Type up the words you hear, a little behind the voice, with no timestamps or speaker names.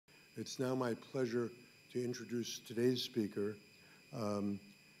It's now my pleasure to introduce today's speaker,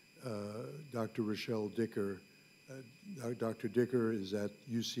 Dr. Rochelle Dicker. Dr. Dicker is at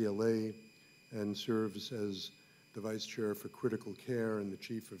UCLA and serves as the Vice Chair for Critical Care and the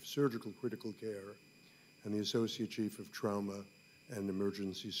Chief of Surgical Critical Care and the Associate Chief of Trauma and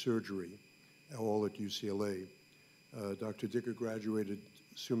Emergency Surgery, all at UCLA. Dr. Dicker graduated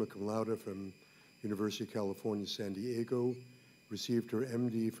summa cum laude from University of California, San Diego, received her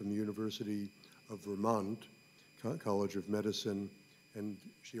MD from the University of Vermont College of Medicine, and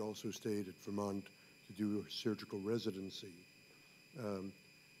she also stayed at Vermont to do surgical residency.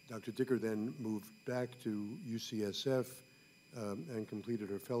 Dr. Dicker then moved back to UCSF and completed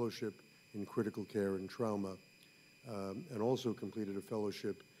her fellowship in critical care and trauma, and also completed a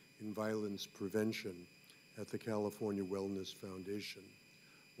fellowship in violence prevention at the California Wellness Foundation.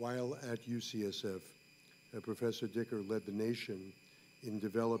 While at UCSF, Professor Dicker led the nation in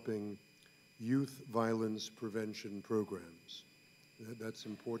developing youth violence prevention programs. That's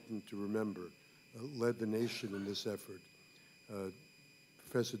important to remember. Led the nation in this effort.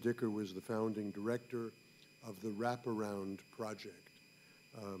 Professor Dicker was the founding director of the Wraparound project,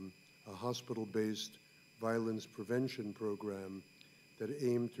 a hospital-based violence prevention program that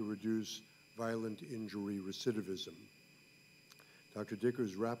aimed to reduce violent injury recidivism. Dr.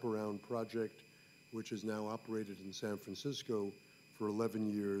 Dicker's Wraparound project, which is now operated in San Francisco for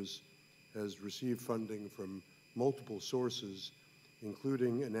 11 years, has received funding from multiple sources,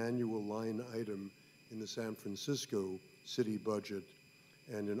 including an annual line item in the San Francisco city budget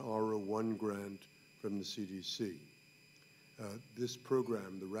and an R01 grant from the CDC. This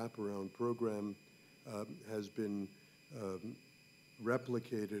program, the Wraparound program, has been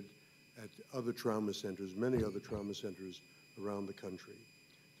replicated at other trauma centers, many other trauma centers around the country.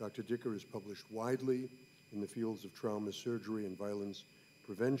 Dr. Dicker has published widely in the fields of trauma surgery and violence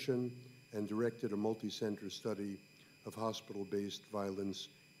prevention and directed a multi-center study of hospital-based violence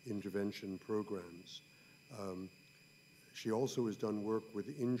intervention programs. She also has done work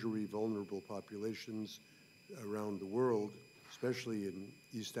with injury-vulnerable populations around the world, especially in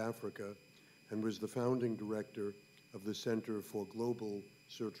East Africa, and was the founding director of the Center for Global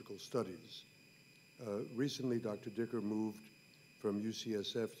Surgical Studies. Recently, Dr. Dicker moved from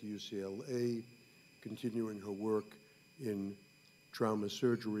UCSF to UCLA, continuing her work in trauma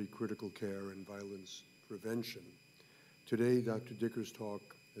surgery, critical care, and violence prevention. Today, Dr. Dicker's talk,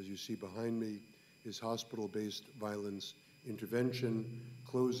 as you see behind me, is hospital-based violence intervention,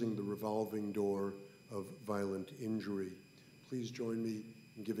 closing the revolving door of violent injury. Please join me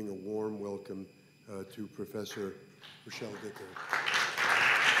in giving a warm welcome to Professor Rochelle Dicker.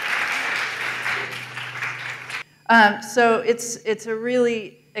 So it's a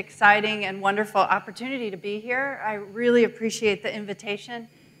really exciting and wonderful opportunity to be here. I really appreciate the invitation.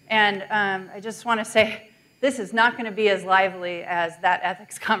 And I just want to say, this is not going to be as lively as that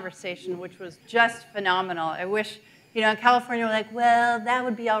ethics conversation, which was just phenomenal. I wish, in California, we're like, well, that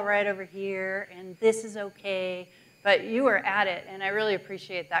would be all right over here, and this is okay. But you were at it, and I really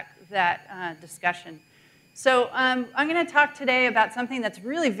appreciate that discussion. So I'm going to talk today about something that's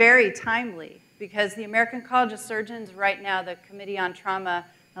really very timely, because the American College of Surgeons right now, the Committee on Trauma,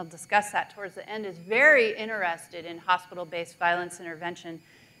 I'll discuss that towards the end, is very interested in hospital-based violence intervention.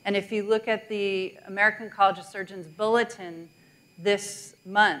 And if you look at the American College of Surgeons bulletin this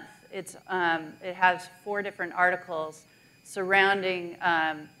month, it has 4 different articles surrounding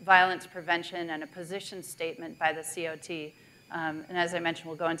violence prevention and a position statement by the COT. And as I mentioned,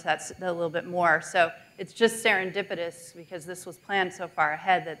 we'll go into that a little bit more. So it's just serendipitous, because this was planned so far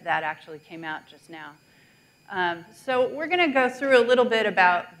ahead, that actually came out just now. So we're going to go through a little bit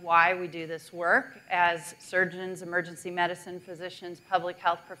about why we do this work as surgeons, emergency medicine physicians, public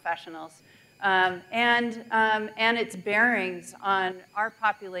health professionals, and its bearings on our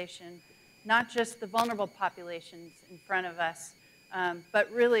population, not just the vulnerable populations in front of us,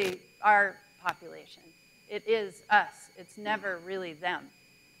 but really our population. It is us. It's never really them.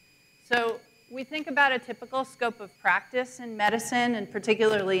 So we think about a typical scope of practice in medicine, and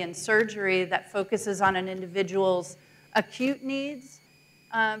particularly in surgery, that focuses on an individual's acute needs.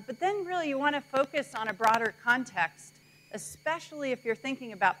 But then really you want to focus on a broader context, especially if you're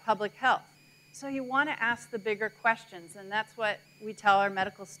thinking about public health. So you want to ask the bigger questions, and that's what we tell our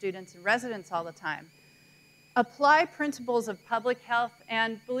medical students and residents all the time. Apply principles of public health,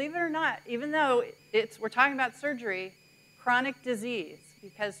 and believe it or not, even though we're talking about surgery, chronic disease,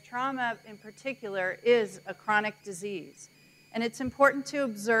 because trauma in particular is a chronic disease. And it's important to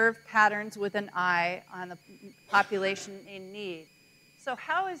observe patterns with an eye on the population in need. So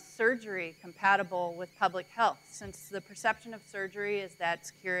how is surgery compatible with public health? Since the perception of surgery is that it's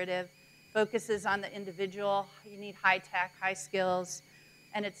curative, focuses on the individual, you need high tech, high skills,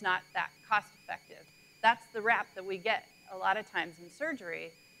 and it's not that cost effective. That's the rap that we get a lot of times in surgery,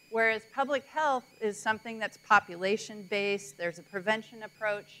 whereas public health is something that's population-based, there's a prevention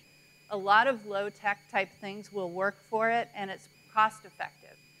approach, a lot of low-tech type things will work for it, and it's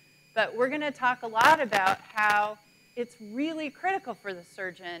cost-effective. But we're gonna talk a lot about how it's really critical for the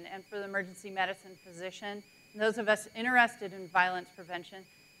surgeon and for the emergency medicine physician, and those of us interested in violence prevention,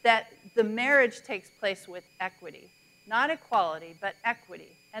 that the marriage takes place with equity. Not equality, but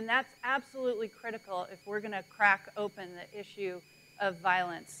equity. And that's absolutely critical if we're gonna crack open the issue of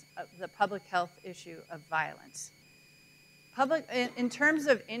violence, the public health issue of violence. In terms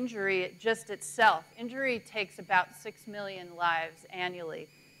of injury just itself, injury takes about 6 million lives annually.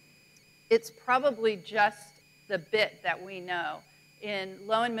 It's probably just the bit that we know. In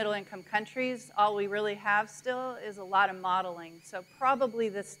low and middle income countries, all we really have still is a lot of modeling. So probably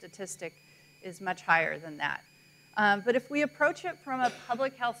this statistic is much higher than that. But if we approach it from a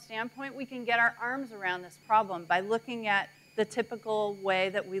public health standpoint, we can get our arms around this problem by looking at the typical way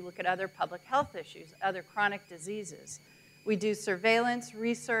that we look at other public health issues, other chronic diseases. We do surveillance,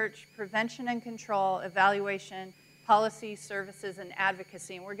 research, prevention and control, evaluation, policy, services, and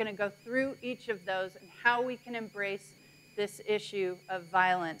advocacy. And we're going to go through each of those and how we can embrace this issue of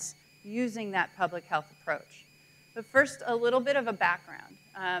violence using that public health approach. But first, a little bit of a background,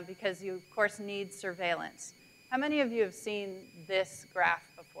 because you, of course, need surveillance. How many of you have seen this graph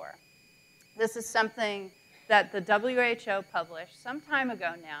before? This is something that the WHO published some time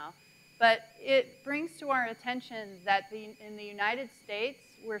ago now, but it brings to our attention that in the United States,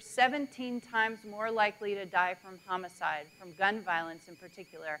 we're 17 times more likely to die from homicide, from gun violence in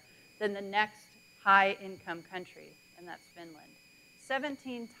particular, than the next high-income country, and that's Finland.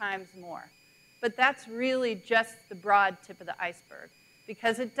 17 times more. But that's really just the broad tip of the iceberg,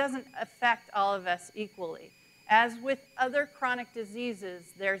 because it doesn't affect all of us equally. As with other chronic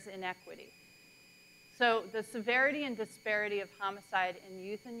diseases, there's inequity. So the severity and disparity of homicide in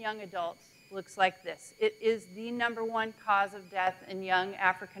youth and young adults looks like this. It is the #1 cause of death in young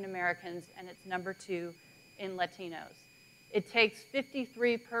African Americans, and it's #2 in Latinos. It takes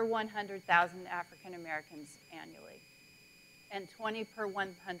 53 per 100,000 African Americans annually, and 20 per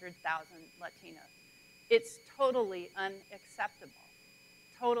 100,000 Latinos. It's totally unacceptable,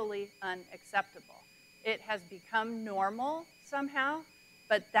 totally unacceptable. It has become normal somehow,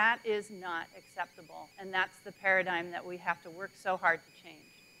 but that is not acceptable, and that's the paradigm that we have to work so hard to change.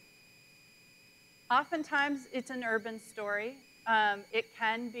 Oftentimes, it's an urban story. It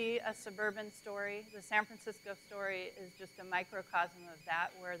can be a suburban story. The San Francisco story is just a microcosm of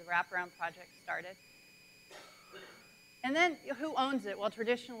that, where the Wraparound project started. And then, who owns it? Well,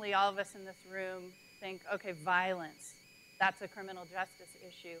 traditionally, all of us in this room think, okay, violence, that's a criminal justice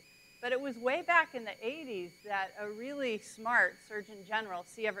issue. But it was way back in the 80s that a really smart Surgeon General,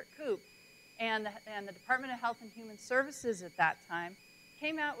 C. Everett Koop, and the Department of Health and Human Services at that time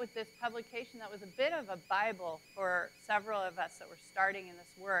came out with this publication that was a bit of a Bible for several of us that were starting in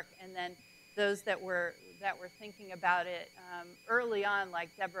this work, and then those that were thinking about it early on, like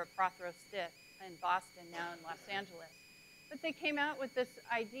Deborah Prothero-Stitt in Boston, now in Los Angeles. But they came out with this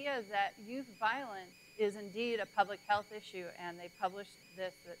idea that youth violence is indeed a public health issue, and they published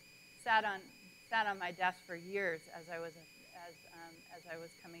this that sat on my desk for years as I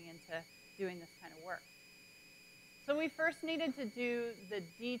was coming into doing this kind of work. So we first needed to do the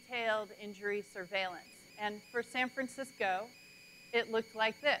detailed injury surveillance. And for San Francisco, it looked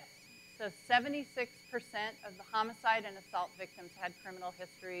like this. So 76% of the homicide and assault victims had criminal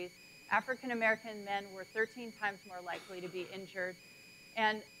histories. African American men were 13 times more likely to be injured.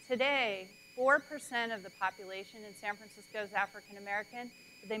 And today, 4% of the population in San Francisco is African American.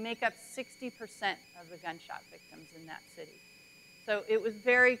 They make up 60% of the gunshot victims in that city. So it was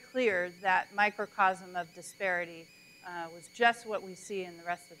very clear that microcosm of disparity was just what we see in the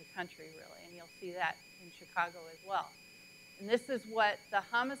rest of the country, really, and you'll see that in Chicago as well. And this is what the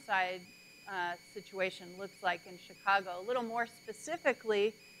homicide situation looks like in Chicago, a little more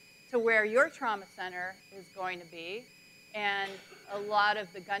specifically to where your trauma center is going to be, and a lot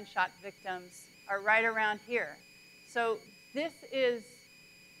of the gunshot victims are right around here. So this is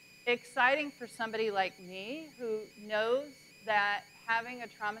exciting for somebody like me who knows that having a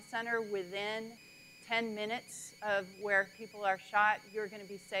trauma center within 10 minutes of where people are shot, you're going to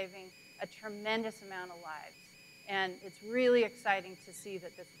be saving a tremendous amount of lives. And it's really exciting to see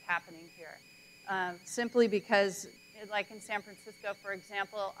that this is happening here. Simply because, like in San Francisco, for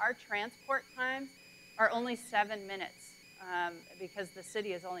example, our transport times are only 7 minutes because the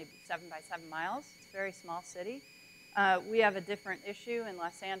city is only 7 by 7 miles. It's a very small city. We have a different issue in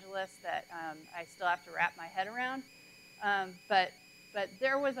Los Angeles that I still have to wrap my head around. But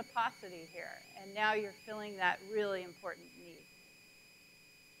there was a paucity here, and now you're filling that really important need.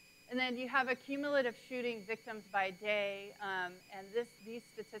 And then you have a cumulative shooting victims by day, and these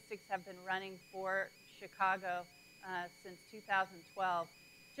statistics have been running for Chicago since 2012.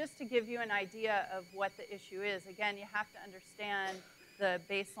 Just to give you an idea of what the issue is, again, you have to understand the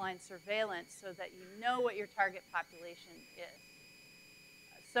baseline surveillance so that you know what your target population is.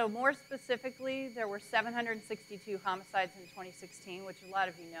 So more specifically, there were 762 homicides in 2016, which a lot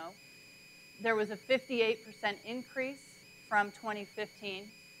of you know. There was a 58% increase from 2015,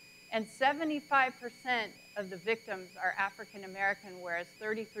 and 75% of the victims are African American, whereas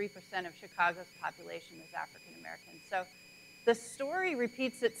 33% of Chicago's population is African American. So the story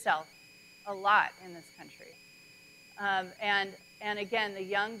repeats itself a lot in this country. And again, the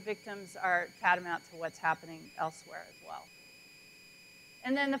young victims are tantamount to what's happening elsewhere as well.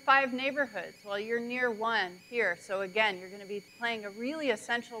 And then the 5 neighborhoods. Well, you're near one here, so again, you're going to be playing a really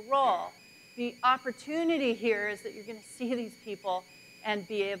essential role. The opportunity here is that you're going to see these people and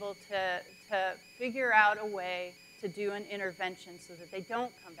be able to figure out a way to do an intervention so that they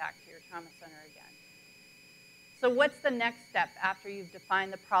don't come back to your trauma center again. So what's the next step after you've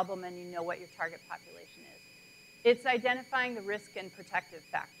defined the problem and you know what your target population is? It's identifying the risk and protective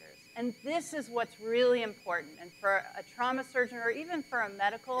factors. And this is what's really important. And for a trauma surgeon or even for a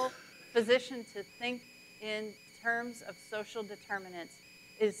medical physician to think in terms of social determinants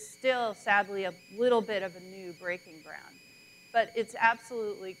is still, sadly, a little bit of a new breaking ground. But it's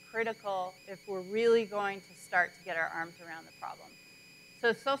absolutely critical if we're really going to start to get our arms around the problem.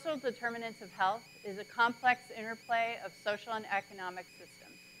 So social determinants of health is a complex interplay of social and economic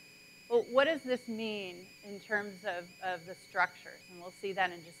systems. Well, what does this mean in terms of the structures? And we'll see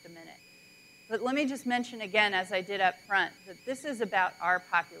that in just a minute. But let me just mention again, as I did up front, that this is about our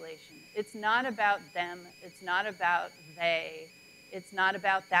population. It's not about them. It's not about they. It's not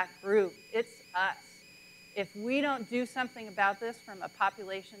about that group. It's us. If we don't do something about this from a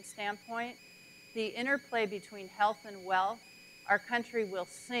population standpoint, the interplay between health and wealth, our country will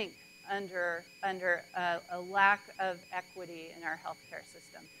sink under a lack of equity in our healthcare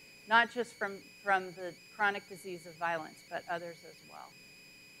system, not just from the chronic disease of violence, but others as well.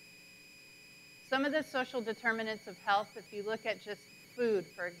 Some of the social determinants of health, if you look at just food,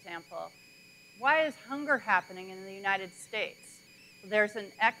 for example, why is hunger happening in the United States? There's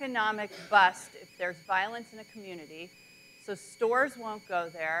an economic bust if there's violence in a community, so stores won't go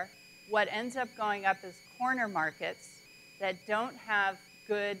there. What ends up going up is corner markets that don't have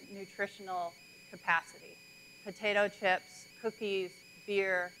good nutritional capacity. Potato chips, cookies,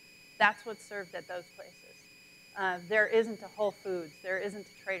 beer, that's what's served at those places. There isn't a Whole Foods, there isn't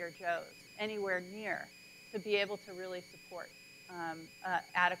a Trader Joe's anywhere near to be able to really support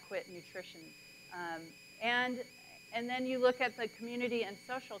adequate nutrition. And then you look at the community and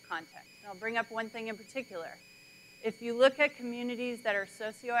social context. And I'll bring up one thing in particular. If you look at communities that are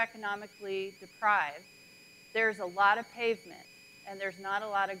socioeconomically deprived, there's a lot of pavement and there's not a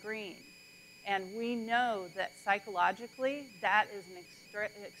lot of green. And we know that psychologically, that is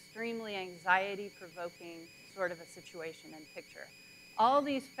an extremely anxiety-provoking sort of a situation and picture. All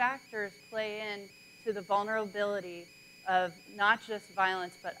these factors play into the vulnerability of not just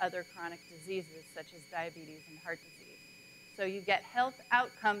violence, but other chronic diseases such as diabetes and heart disease. So you get health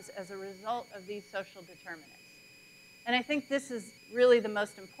outcomes as a result of these social determinants. And I think this is really the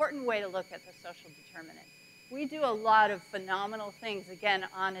most important way to look at the social determinant. We do a lot of phenomenal things, again,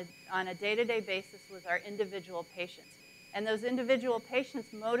 on a day-to-day basis with our individual patients. And those individual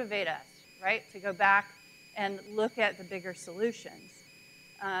patients motivate us, right, to go back and look at the bigger solutions.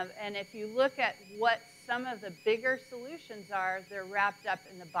 And if you look at what some of the bigger solutions are, they're wrapped up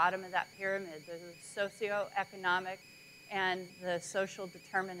in the bottom of that pyramid, the socioeconomic and the social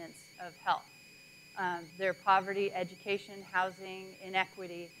determinants of health. They're poverty, education, housing,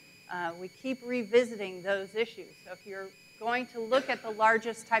 inequity. We keep revisiting those issues. So if you're going to look at the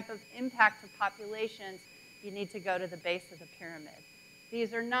largest type of impact of populations, you need to go to the base of the pyramid.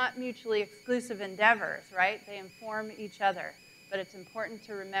 These are not mutually exclusive endeavors, right? They inform each other. But it's important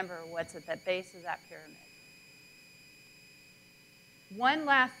to remember what's at the base of that pyramid. One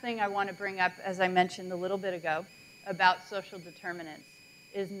last thing I want to bring up, as I mentioned a little bit ago, about social determinants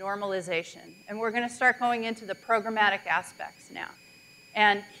is normalization. And we're going to start going into the programmatic aspects now.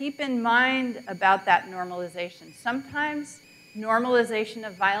 And keep in mind about that normalization. Sometimes normalization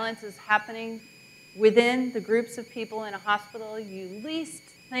of violence is happening within the groups of people in a hospital you least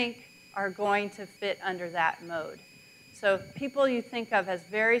think are going to fit under that mode. So people you think of as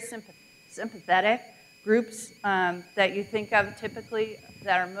very sympathetic, groups that you think of typically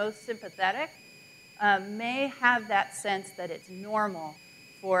that are most sympathetic may have that sense that it's normal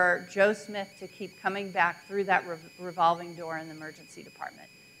for Joe Smith to keep coming back through that revolving door in the emergency department.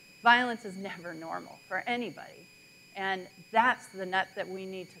 Violence is never normal for anybody. And that's the nut that we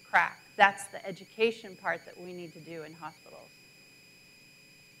need to crack. That's the education part that we need to do in hospitals.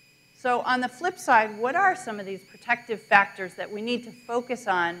 So on the flip side, what are some of these protective factors that we need to focus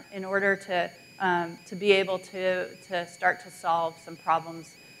on in order to be able to start to solve some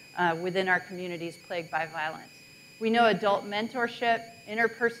problems within our communities plagued by violence? We know adult mentorship,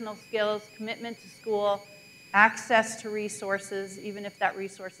 interpersonal skills, commitment to school, access to resources, even if that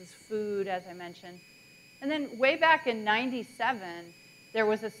resource is food, as I mentioned. And then way back in '97, there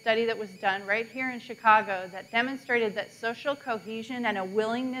was a study that was done right here in Chicago that demonstrated that social cohesion and a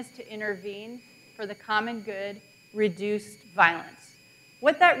willingness to intervene for the common good reduced violence.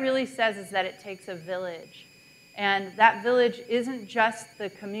 What that really says is that it takes a village. And that village isn't just the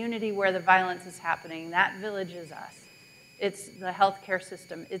community where the violence is happening. That village is us. It's the healthcare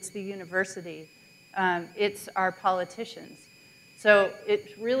system. It's the university. It's our politicians. So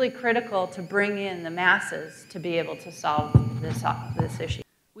it's really critical to bring in the masses to be able to solve this issue.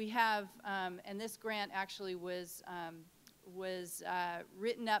 We have, and this grant actually was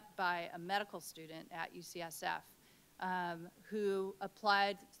written up by a medical student at UCSF who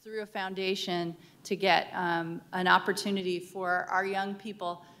applied through a foundation to get an opportunity for our young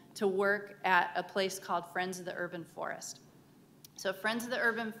people to work at a place called Friends of the Urban Forest. So Friends of the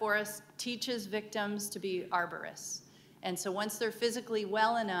Urban Forest teaches victims to be arborists. And so once they're physically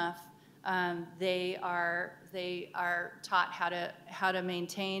well enough, they are taught how to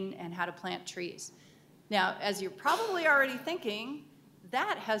maintain and how to plant trees. Now, as you're probably already thinking,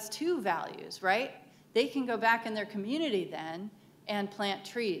 that has two values, right? They can go back in their community then and plant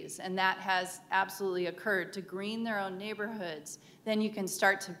trees, and that has absolutely occurred to green their own neighborhoods. Then you can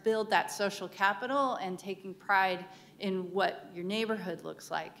start to build that social capital and taking pride in what your neighborhood looks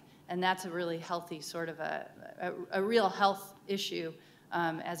like. And that's a really healthy sort of a real health issue,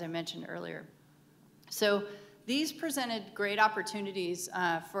 as I mentioned earlier. So these presented great opportunities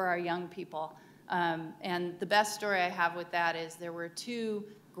for our young people. And the best story I have with that is there were two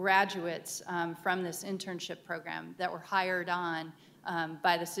graduates from this internship program that were hired on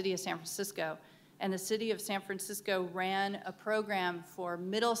by the city of San Francisco. And the city of San Francisco ran a program for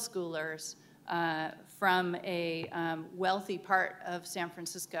middle schoolers from a wealthy part of San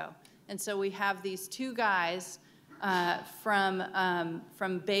Francisco. And so we have these two guys from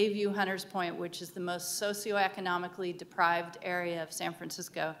Bayview, Hunters Point, which is the most socioeconomically deprived area of San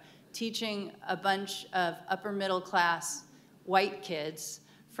Francisco, teaching a bunch of upper middle class white kids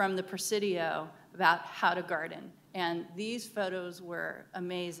from the Presidio about how to garden. And these photos were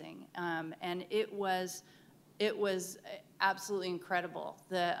amazing. And it was absolutely incredible.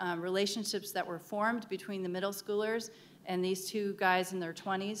 The relationships that were formed between the middle schoolers and these two guys in their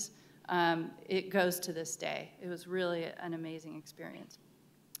 20s, it goes to this day. It was really an amazing experience.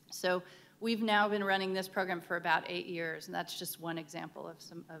 So we've now been running this program for about 8 years, and that's just one example of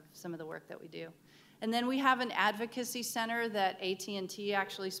some of the work that we do. And then we have an advocacy center that AT&T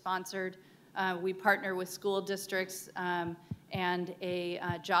actually sponsored. We partner with school districts and a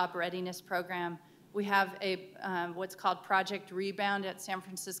job readiness program. We have a what's called Project Rebound at San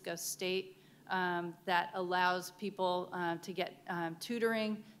Francisco State that allows people to get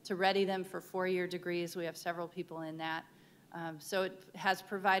tutoring to ready them for 4-year degrees. We have several people in that. So it has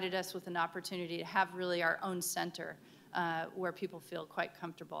provided us with an opportunity to have really our own center where people feel quite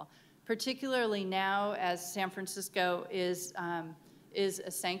comfortable. Particularly now, as San Francisco is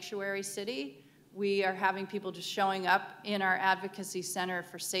a sanctuary city, we are having people just showing up in our advocacy center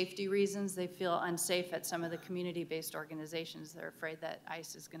for safety reasons. They feel unsafe at some of the community-based organizations. They're afraid that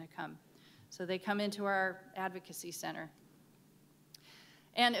ICE is going to come. So they come into our advocacy center.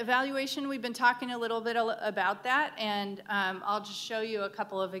 And evaluation, we've been talking a little bit about that, and I'll just show you a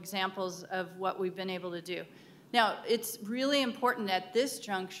couple of examples of what we've been able to do. Now, it's really important at this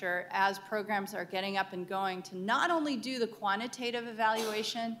juncture, as programs are getting up and going, to not only do the quantitative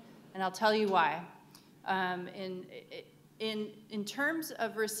evaluation, and I'll tell you why. In terms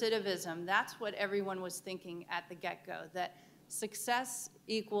of recidivism, that's what everyone was thinking at the get-go, that success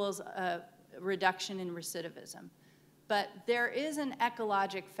equals a reduction in recidivism. But there is an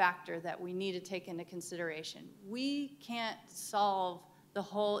ecologic factor that we need to take into consideration. We can't solve the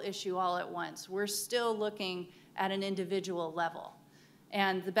whole issue all at once. We're still looking at an individual level.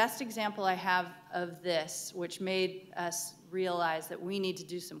 And the best example I have of this, which made us realize that we need to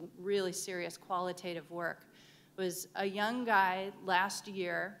do some really serious qualitative work, was a young guy last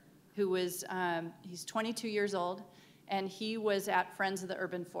year who was, he's 22 years old, and he was at Friends of the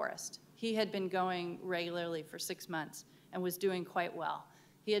Urban Forest. He had been going regularly for 6 months and was doing quite well.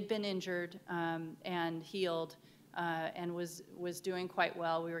 He had been injured and healed and was doing quite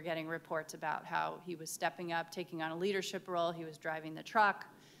well. We were getting reports about how he was stepping up, taking on a leadership role. He was driving the truck.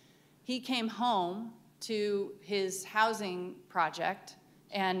 He came home to his housing project,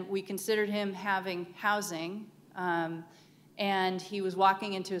 and we considered him having housing, and he was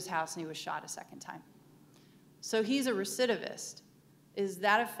walking into his house and he was shot a second time. So he's a recidivist. Is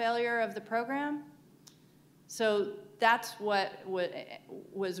that a failure of the program? So that's what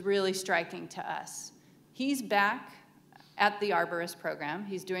was really striking to us. He's back at the arborist program.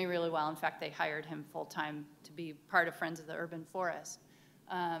 He's doing really well. In fact, they hired him full-time to be part of Friends of the Urban Forest.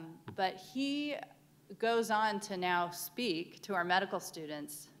 But he goes on to now speak to our medical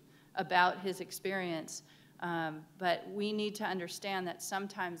students about his experience. But we need to understand that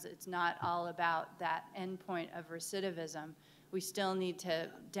sometimes it's not all about that endpoint of recidivism. We still need to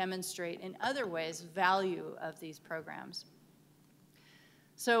demonstrate in other ways value of these programs.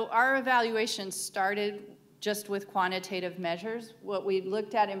 So our evaluation started just with quantitative measures. What we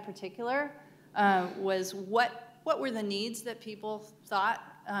looked at in particular was what were the needs that people thought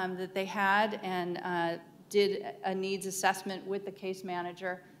that they had, and did a needs assessment with the case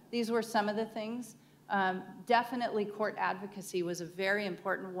manager. These were some of the things. Definitely court advocacy was a very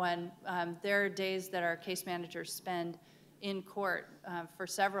important one. There are days that our case managers spend in court for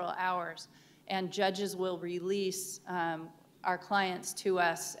several hours, and judges will release our clients to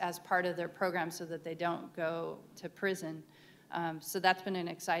us as part of their program so that they don't go to prison. So that's been an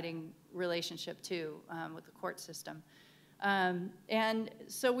exciting relationship too with the court system. And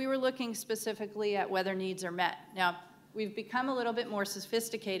so we were looking specifically at whether needs are met. Now, we've become a little bit more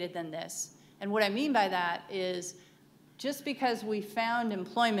sophisticated than this. And what I mean by that is just because we found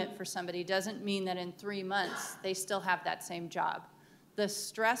employment for somebody doesn't mean that in 3 months they still have that same job. The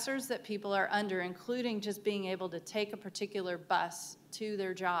stressors that people are under, including just being able to take a particular bus to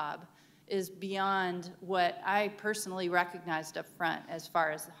their job, is beyond what I personally recognized up front as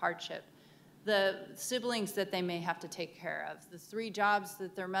far as the hardship. The siblings that they may have to take care of, the 3 jobs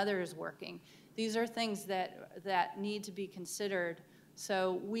that their mother is working, these are things that need to be considered.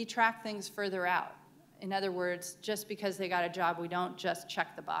 So we track things further out. In other words, just because they got a job, we don't just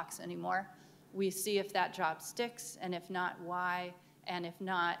check the box anymore. We see if that job sticks, and if not, why, and if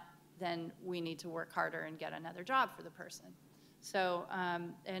not, then we need to work harder and get another job for the person. So,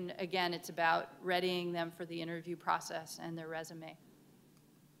 and again, it's about readying them for the interview process and their resume.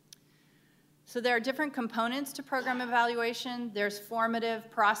 So there are different components to program evaluation. There's formative,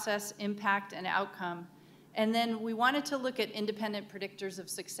 process, impact, and outcome. And then we wanted to look at independent predictors of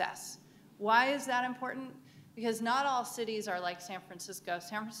success. Why is that important? Because not all cities are like San Francisco.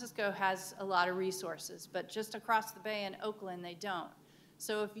 San Francisco has a lot of resources, but just across the bay in Oakland, they don't.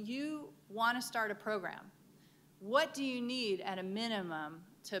 So if you want to start a program, what do you need at a minimum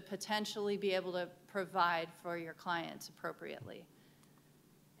to potentially be able to provide for your clients appropriately?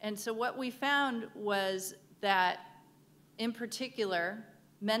 And so what we found was that, in particular,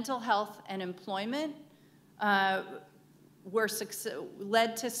 mental health and employment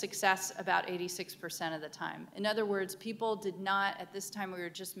led to success about 86% of the time. In other words, people did not, at this time we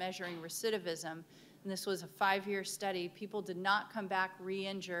were just measuring recidivism, and this was a 5-year study, people did not come back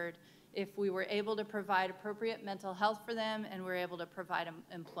re-injured if we were able to provide appropriate mental health for them and were able to provide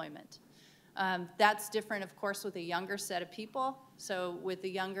employment. That's different, of course, with a younger set of people. So with the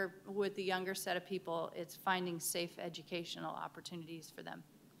younger set of people, it's finding safe educational opportunities for them.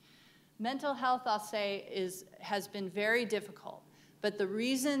 Mental health, I'll say, has been very difficult. But the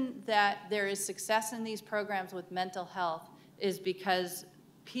reason that there is success in these programs with mental health is because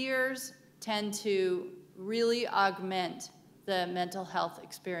peers tend to really augment the mental health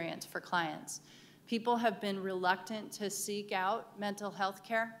experience for clients. People have been reluctant to seek out mental health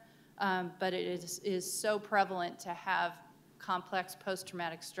care, but it is so prevalent to have complex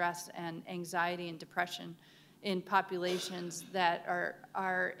post-traumatic stress and anxiety and depression in populations that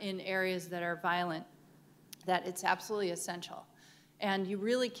are in areas that are violent, that it's absolutely essential. And you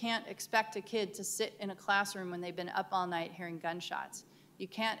really can't expect a kid to sit in a classroom when they've been up all night hearing gunshots. You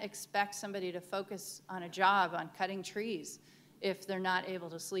can't expect somebody to focus on a job on cutting trees if they're not able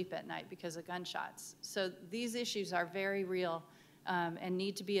to sleep at night because of gunshots. So these issues are very real and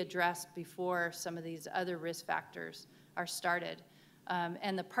need to be addressed before some of these other risk factors are started.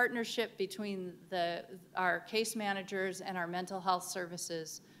 And the partnership between our case managers and our mental health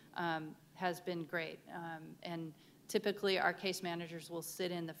services has been great. And typically our case managers will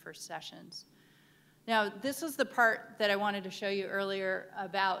sit in the first sessions. Now, this is the part that I wanted to show you earlier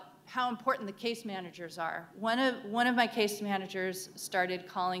about how important the case managers are. One of my case managers started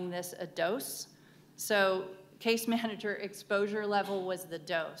calling this a dose. So case manager exposure level was the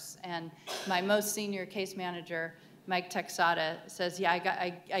dose. And my most senior case manager, Mike Texada, says,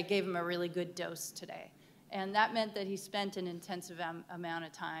 yeah, I gave him a really good dose today. And that meant that he spent an intensive amount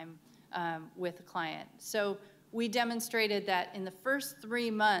of time with the client. So we demonstrated that in the first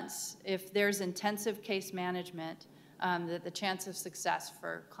 3 months, if there's intensive case management, that the chance of success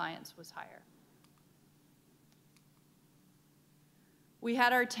for clients was higher. We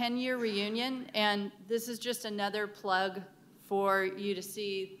had our 10-year reunion, and this is just another plug for you to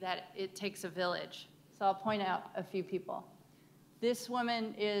see that it takes a village. So I'll point out a few people. This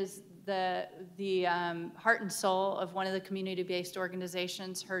woman is the heart and soul of one of the community-based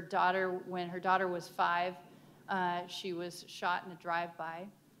organizations. Her daughter, when her daughter was 5, she was shot in a drive-by.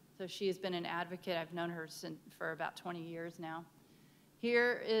 So she has been an advocate. I've known her for about 20 years now.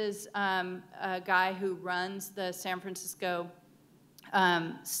 Here is a guy who runs the San Francisco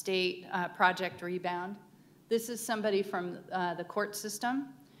State Project Rebound. This is somebody from the court system.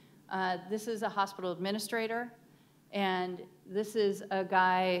 This is a hospital administrator. And this is a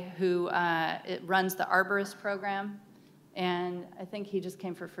guy who runs the arborist program. And I think he just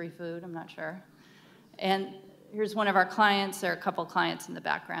came for free food. I'm not sure. And here's one of our clients. There are a couple clients in the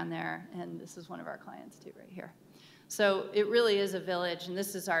background there. And this is one of our clients, too, right here. So it really is a village. And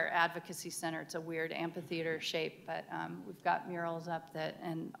this is our advocacy center. It's a weird amphitheater shape. But we've got murals up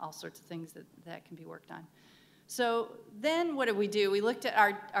and all sorts of things that can be worked on. So then what did we do? We looked at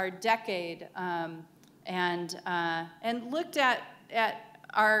our decade and looked at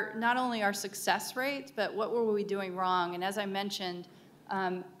not only our success rates, but what were we doing wrong. And as I mentioned,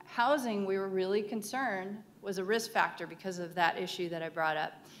 housing, we were really concerned, was a risk factor because of that issue that I brought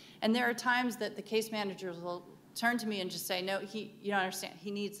up. And there are times that the case managers will turn to me and just say, no, you don't understand,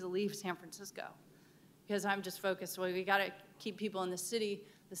 he needs to leave San Francisco. Because I'm just focused, well, we gotta keep people in the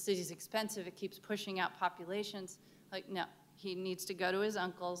city's expensive, it keeps pushing out populations. Like, no, he needs to go to his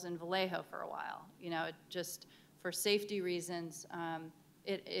uncle's in Vallejo for a while. You know, just for safety reasons,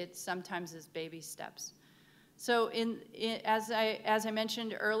 it sometimes is baby steps. So as I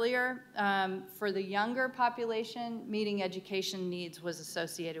mentioned earlier, for the younger population, meeting education needs was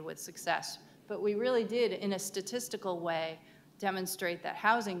associated with success. But we really did, in a statistical way, demonstrate that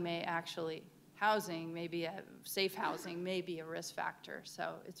housing may be safe housing may be a risk factor.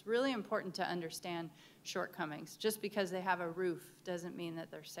 So it's really important to understand shortcomings. Just because they have a roof doesn't mean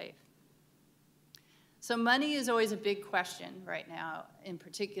that they're safe. So money is always a big question right now in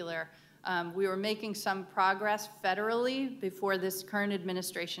particular. We were making some progress federally before this current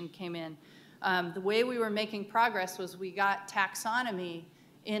administration came in. The way we were making progress was we got taxonomy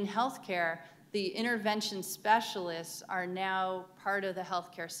in healthcare. The intervention specialists are now part of the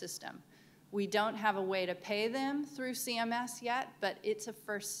healthcare system. We don't have a way to pay them through CMS yet, but it's a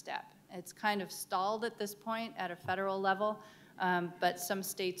first step. It's kind of stalled at this point at a federal level, but some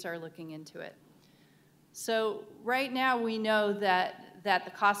states are looking into it. So right now we know that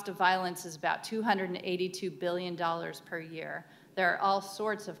the cost of violence is about $282 billion per year. There are all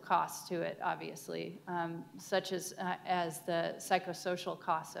sorts of costs to it, obviously, such as the psychosocial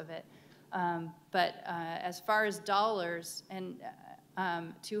costs of it. But as far as dollars, and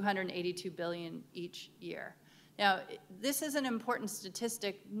 $282 billion each year. Now, this is an important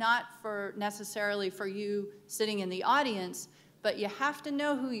statistic, not necessarily for you sitting in the audience, but you have to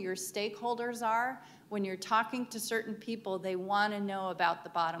know who your stakeholders are. When you're talking to certain people, they want to know about the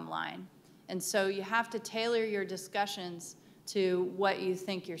bottom line. And so you have to tailor your discussions to what you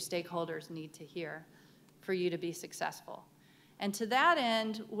think your stakeholders need to hear for you to be successful. And to that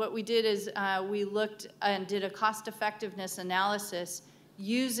end, what we did is we looked and did a cost-effectiveness analysis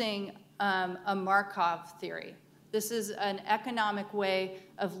using a Markov theory. This is an economic way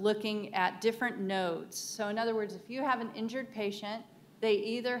of looking at different nodes. So in other words, if you have an injured patient, they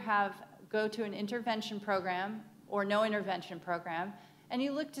either go to an intervention program or no intervention program, and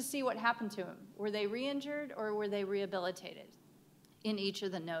you look to see what happened to them. Were they re-injured or were they rehabilitated in each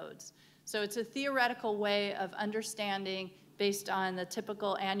of the nodes? So it's a theoretical way of understanding, based on the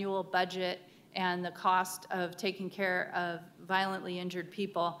typical annual budget and the cost of taking care of violently injured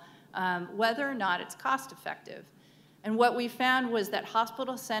people, whether or not it's cost effective. And what we found was that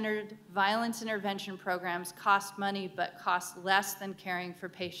hospital-centered violence intervention programs cost money but cost less than caring for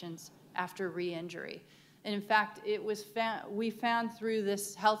patients after re-injury. And in fact, we found through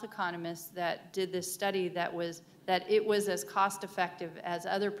this health economist that did this study that it was as cost effective as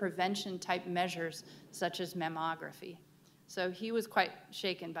other prevention type measures such as mammography. So he was quite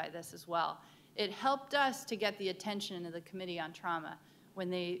shaken by this as well. It helped us to get the attention of the Committee on Trauma when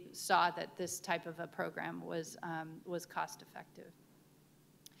they saw that this type of a program was cost effective.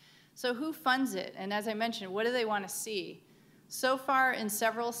 So who funds it? And as I mentioned, what do they want to see? So far in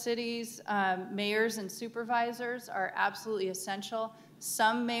several cities, mayors and supervisors are absolutely essential.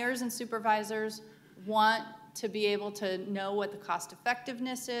 Some mayors and supervisors want to be able to know what the cost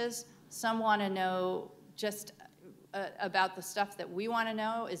effectiveness is. Some want to know just about the stuff that we want to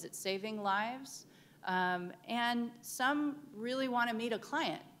know. Is it saving lives? And some really want to meet a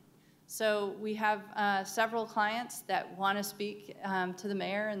client. So we have several clients that want to speak to the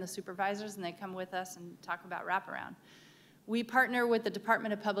mayor and the supervisors, and they come with us and talk about Wraparound. We partner with the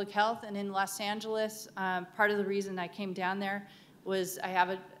Department of Public Health, and in Los Angeles, part of the reason I came down there was I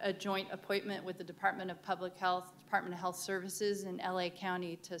have a joint appointment with the Department of Public Health, Department of Health Services in LA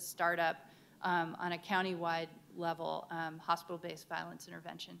County to start up on a county-wide level hospital-based violence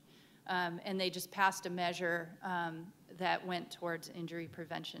intervention. And they just passed a measure that went towards injury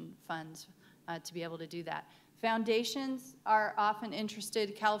prevention funds to be able to do that. Foundations are often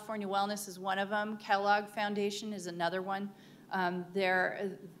interested. California Wellness is one of them. Kellogg Foundation is another one.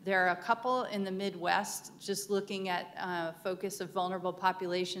 There are a couple in the Midwest just looking at focus of vulnerable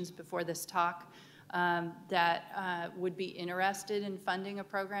populations before this talk that would be interested in funding a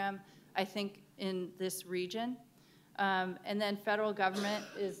program, I think, in this region. And then federal government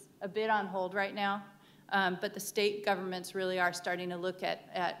is a bit on hold right now, but the state governments really are starting to look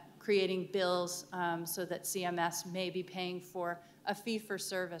at creating bills so that CMS may be paying for a fee for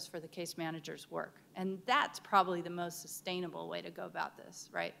service for the case manager's work. And that's probably the most sustainable way to go about this,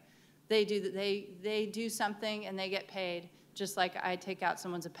 right? They do something and they get paid, just like I take out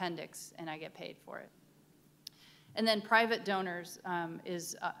someone's appendix and I get paid for it. And then private donors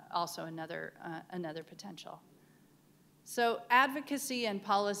is also another potential. So advocacy and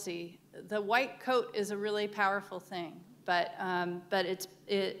policy, the white coat is a really powerful thing, but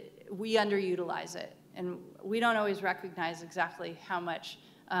we underutilize it, and we don't always recognize exactly how much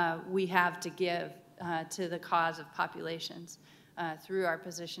we have to give to the cause of populations through our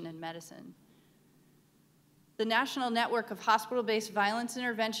position in medicine. The National Network of Hospital-Based Violence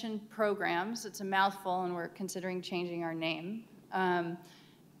Intervention Programs, it's a mouthful and we're considering changing our name,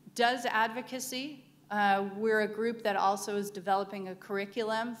 does advocacy. We're a group that also is developing a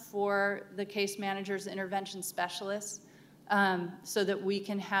curriculum for the case managers, intervention specialists, so that we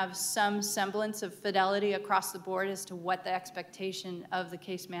can have some semblance of fidelity across the board as to what the expectation of the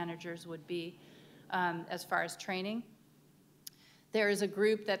case managers would be as far as training. There is a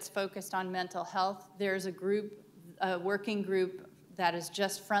group that's focused on mental health. There's a working group that is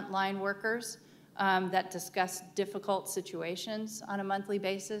just frontline workers that discuss difficult situations on a monthly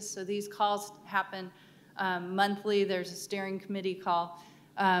basis. So these calls happen monthly. There's a steering committee call.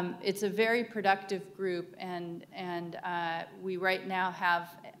 It's a very productive group, and we right now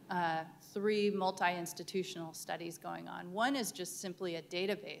have 3 multi-institutional studies going on. One is just simply a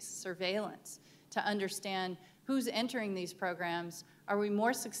database, surveillance, to understand who's entering these programs. Are we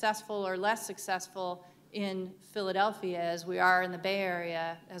more successful or less successful in Philadelphia as we are in the Bay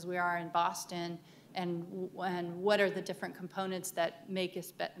Area, as we are in Boston, and what are the different components that make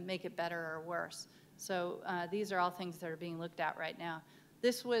it better or worse? So these are all things that are being looked at right now.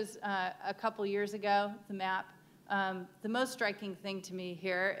 This was a couple years ago, the map. The most striking thing to me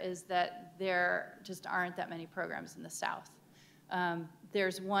here is that there just aren't that many programs in the South.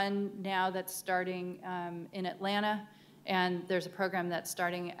 There's one now that's starting in Atlanta, and there's a program that's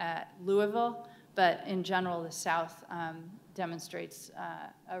starting at Louisville, but in general, the South demonstrates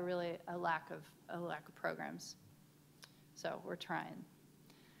a lack of programs. So we're trying.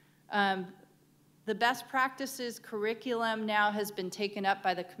 The best practices curriculum now has been taken up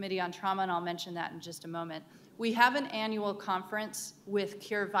by the Committee on Trauma, and I'll mention that in just a moment. We have an annual conference with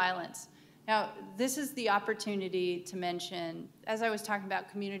Cure Violence. Now, this is the opportunity to mention, as I was talking about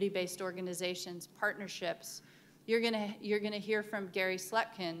community-based organizations, partnerships, you're gonna hear from Gary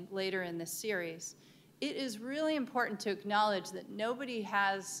Slutkin later in this series. It is really important to acknowledge that nobody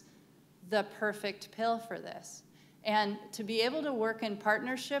has the perfect pill for this. And to be able to work in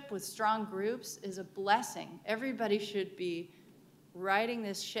partnership with strong groups is a blessing. Everybody should be riding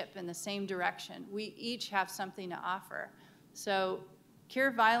this ship in the same direction. We each have something to offer. So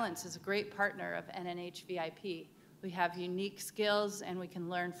Cure Violence is a great partner of NNH VIP. We have unique skills and we can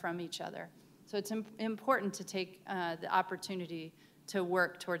learn from each other. So it's important to take the opportunity to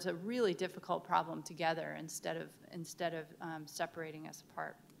work towards a really difficult problem together instead of separating us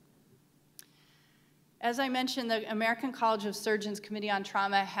apart. As I mentioned, the American College of Surgeons Committee on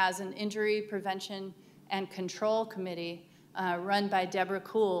Trauma has an injury prevention and control committee run by Deborah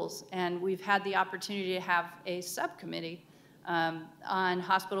Cools, and we've had the opportunity to have a subcommittee on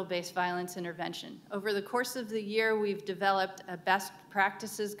hospital-based violence intervention. Over the course of the year, we've developed a best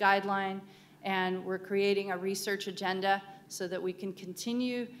practices guideline, and we're creating a research agenda so that we can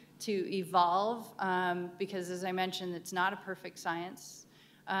continue to evolve, because as I mentioned, it's not a perfect science,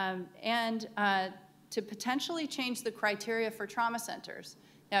 and to potentially change the criteria for trauma centers.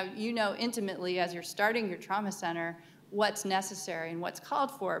 Now, you know intimately as you're starting your trauma center what's necessary and what's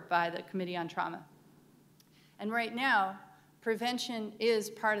called for by the Committee on Trauma. And right now, prevention is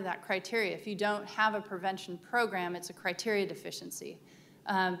part of that criteria. If you don't have a prevention program, it's a criteria deficiency.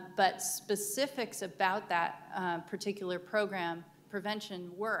 But specifics about that particular program,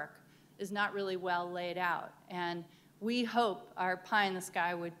 prevention work, is not really well laid out. And we hope our pie in the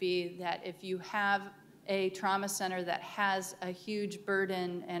sky would be that if you have a trauma center that has a huge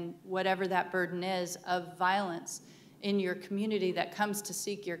burden, and whatever that burden is, of violence in your community that comes to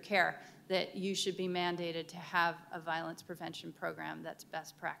seek your care, that you should be mandated to have a violence prevention program that's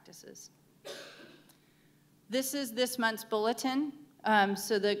best practices. This is this month's bulletin.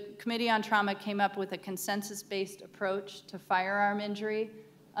 So the Committee on Trauma came up with a consensus-based approach to firearm injury.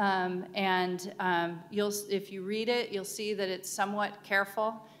 If you read it, you'll see that it's somewhat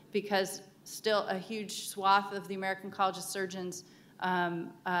careful, because still a huge swath of the American College of Surgeons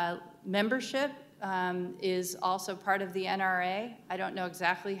membership is also part of the NRA. I don't know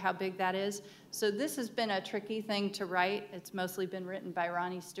exactly how big that is. So this has been a tricky thing to write. It's mostly been written by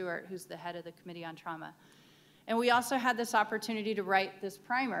Ronnie Stewart, who's the head of the Committee on Trauma. And we also had this opportunity to write this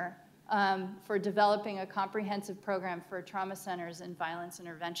primer for developing a comprehensive program for trauma centers and violence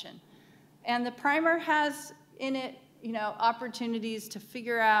intervention. And the primer has in it, you know, opportunities to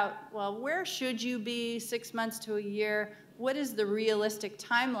figure out, well, where should you be 6 months to a year? What is the realistic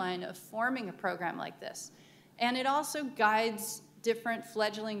timeline of forming a program like this? And it also guides different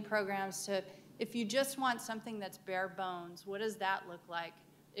fledgling programs to, if you just want something that's bare bones, what does that look like?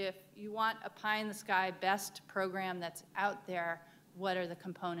 If you want a pie-in-the-sky best program that's out there, what are the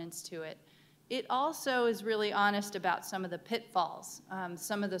components to it? It also is really honest about some of the pitfalls,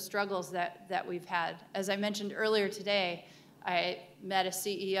 some of the struggles that we've had. As I mentioned earlier today, I met a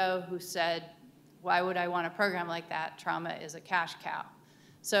CEO who said, why would I want a program like that? Trauma is a cash cow.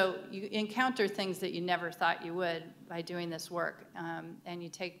 So you encounter things that you never thought you would by doing this work, and you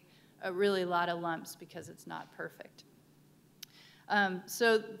take a really lot of lumps because it's not perfect.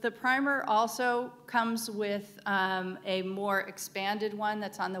 So the primer also comes with a more expanded one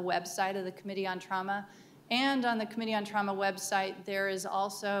that's on the website of the Committee on Trauma. And on the Committee on Trauma website, there is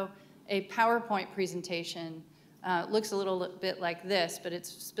also a PowerPoint presentation. Looks a little bit like this, but it's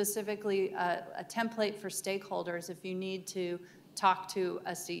specifically a template for stakeholders if you need to talk to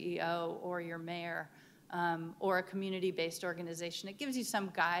a CEO or your mayor or a community-based organization. It gives you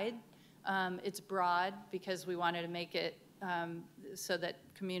some guide. It's broad because we wanted to make it so that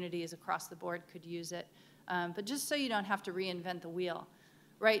communities across the board could use it, but just so you don't have to reinvent the wheel.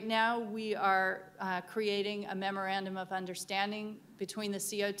 Right now, we are creating a memorandum of understanding between the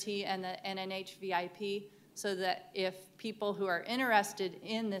COT and the NNH VIP, so that if people who are interested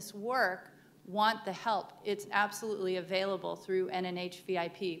in this work want the help, it's absolutely available through NNH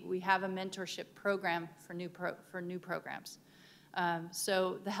VIP. We have a mentorship program for new programs.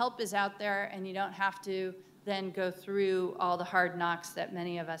 So the help is out there, and you don't have to then go through all the hard knocks that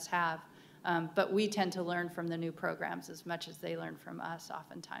many of us have. But we tend to learn from the new programs as much as they learn from us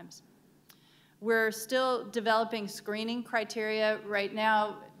oftentimes. We're still developing screening criteria. Right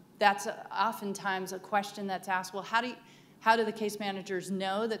now, that's oftentimes a question that's asked, well, how do the case managers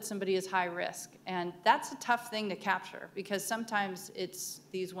know that somebody is high risk? And that's a tough thing to capture, because sometimes it's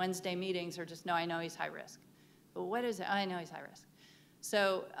these Wednesday meetings are just, no, I know he's high risk. But what is it? I know he's high risk.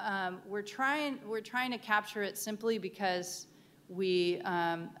 So we're trying to capture it simply because we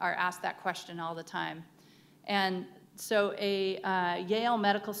are asked that question all the time. And so a Yale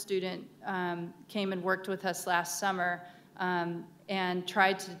medical student came and worked with us last summer and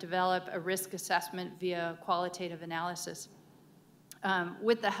tried to develop a risk assessment via qualitative analysis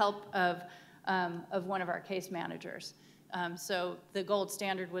with the help of one of our case managers. So the gold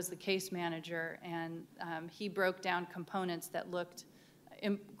standard was the case manager, and he broke down components that looked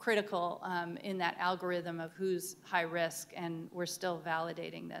critical in that algorithm of who's high risk, and we're still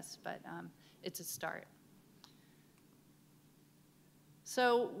validating this, but it's a start.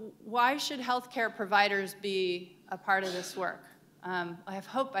 So why should healthcare providers be a part of this work? I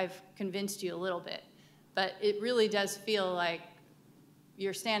hope I've convinced you a little bit, but it really does feel like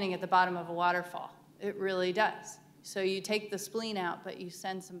you're standing at the bottom of a waterfall. It really does. So you take the spleen out, but you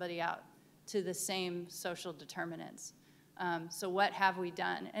send somebody out to the same social determinants. So what have we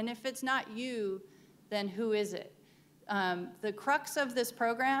done? And if it's not you, then who is it? The crux of this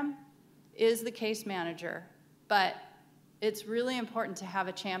program is the case manager, but it's really important to have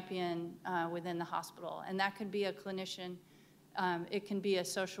a champion within the hospital, and that could be a clinician, it can be a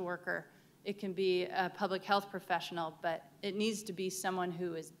social worker, it can be a public health professional, but it needs to be someone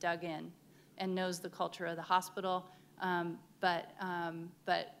who is dug in and knows the culture of the hospital, but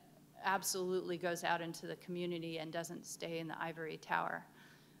absolutely goes out into the community and doesn't stay in the ivory tower.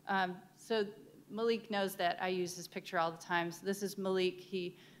 So Malik knows that I use this picture all the time. So this is Malik.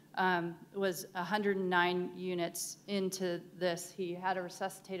 He was 109 units into this. He had a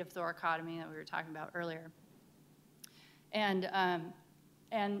resuscitative thoracotomy that we were talking about earlier. And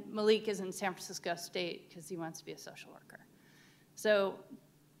Malik is in San Francisco State because he wants to be a social worker. So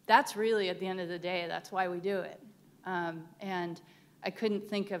that's really, at the end of the day, that's why we do it. And I couldn't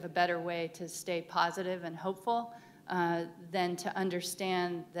think of a better way to stay positive and hopeful than to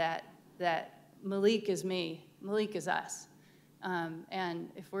understand that Malik is me, Malik is us. And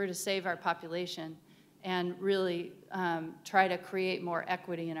if we're to save our population and really try to create more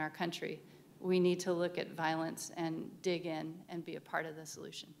equity in our country, we need to look at violence and dig in and be a part of the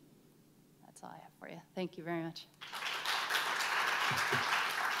solution. That's all I have for you. Thank you very much.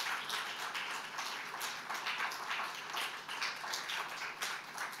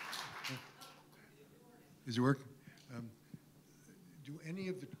 Is it working? Do any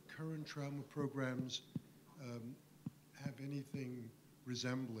of the current trauma programs have anything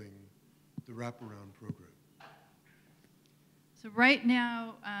resembling the Wraparound program? So right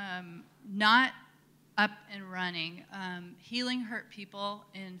now, not up and running. Healing Hurt People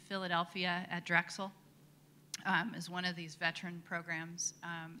in Philadelphia at Drexel is one of these veteran programs.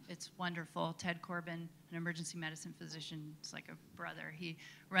 It's wonderful. Ted Corbin, an emergency medicine physician, it's like a brother. He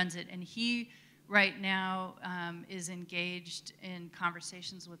runs it, and he right now is engaged in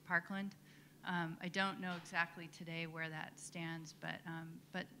conversations with Parkland. I don't know exactly today where that stands,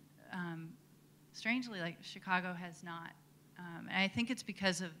 but strangely, like Chicago has not. And I think it's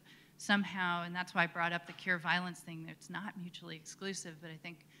because of somehow, and that's why I brought up the cure violence thing, that it's not mutually exclusive, but I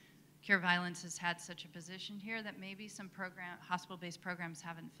think cure violence has had such a position here that maybe some hospital-based programs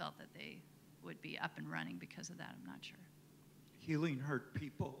haven't felt that they would be up and running because of that. I'm not sure. Healing Hurt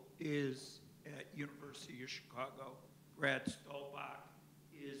People is at University of Chicago. Brad Stolbach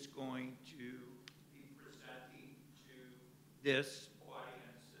is going to be presenting to this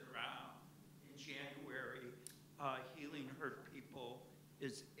audience around in January. Healing Hurt People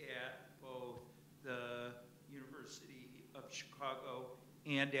is at both the University of Chicago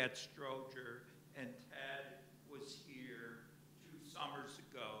and at Stroger, and Ted was here 2 summers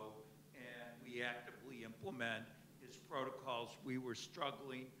ago, and we actively implement his protocols. We were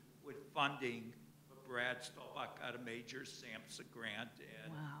struggling with funding, but Brad Stolbach got a major SAMHSA grant,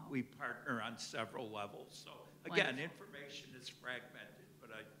 and wow. we partner on several levels. So again, Wonderful. information is fragmented,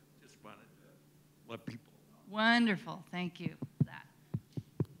 but I just wanted to let people know. Wonderful. Thank you for that.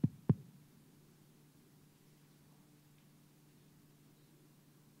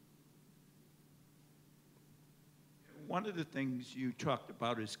 One of the things you talked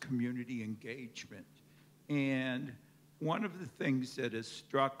about is community engagement. And one of the things that has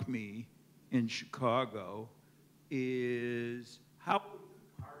struck me in Chicago is how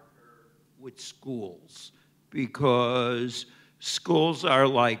we partner with schools, because schools are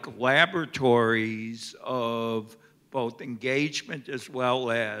like laboratories of both engagement as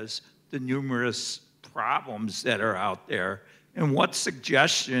well as the numerous problems that are out there. And what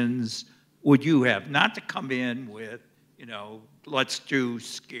suggestions would you have? Not to come in with, you know, let's do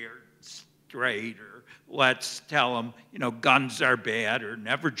scared straight, or let's tell them, you know, guns are bad, or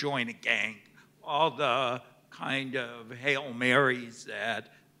never join a gang. All the kind of Hail Marys that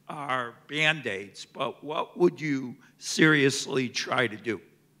are Band-Aids. But what would you seriously try to do?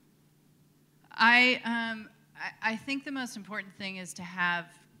 I think the most important thing is to have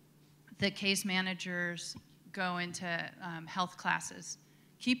the case managers go into health classes.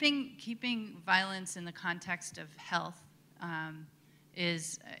 Keeping violence in the context of health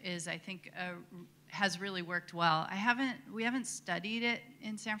is I think has really worked well. We haven't studied it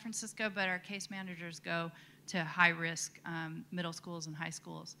in San Francisco, but our case managers go to high-risk middle schools and high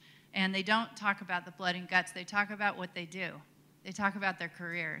schools, and they don't talk about the blood and guts. They talk about what they do. They talk about their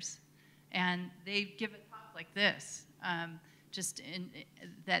careers, and they give a talk like this,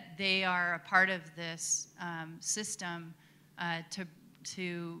 that they are a part of this system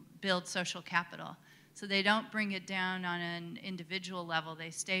to build social capital. So they don't bring it down on an individual level. They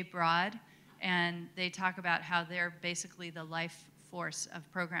stay broad, and they talk about how they're basically the life force of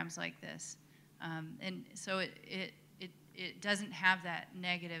programs like this. And so it doesn't have that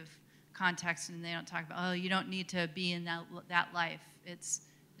negative context, and they don't talk about, oh, you don't need to be in that life. It's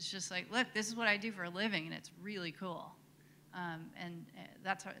just like, look, this is what I do for a living, and it's really cool. And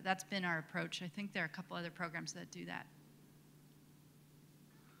that's been our approach. I think there are a couple other programs that do that.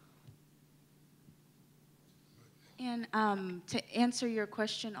 And to answer your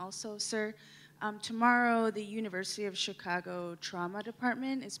question also, sir, tomorrow the University of Chicago Trauma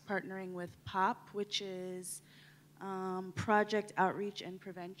Department is partnering with POP, which is Project Outreach and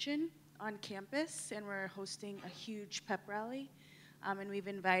Prevention on campus, and we're hosting a huge pep rally. And we've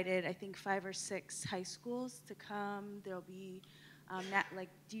invited, I think, 5 or 6 high schools to come. There'll be like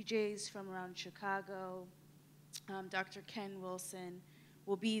DJs from around Chicago. Dr. Ken Wilson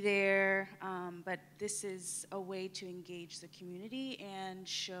will be there, but this is a way to engage the community and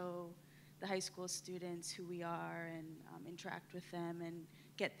show the high school students who we are and interact with them and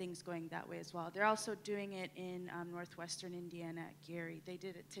get things going that way as well. They're also doing it in northwestern Indiana at Gary. They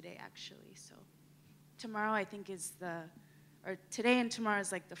did it today, actually. So tomorrow, I think, or today and tomorrow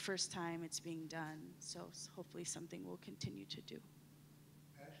is like the first time it's being done. So hopefully something we'll continue to do.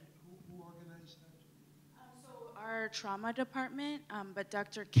 Actually, who organized that? So our trauma department, but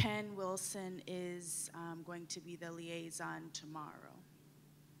Dr. Ken Wilson is going to be the liaison tomorrow.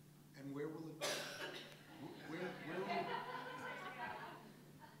 And where will it be? Where will it,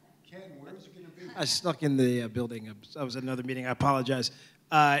 Ken, where is it going to be? I snuck in the building. I was at another meeting. I apologize.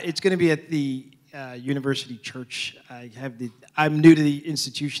 It's going to be at the University Church. I'm new to the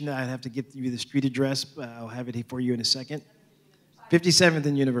institution. I have to give you the street address. I'll have it for you in a second. 57th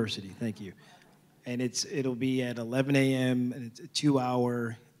and University. Thank you. And it'll be at 11 a.m. and it's a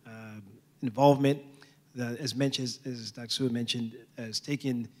 2-hour involvement. As mentioned, as Dr. Sua mentioned, has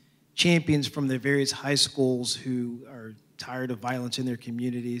taken champions from the various high schools who are tired of violence in their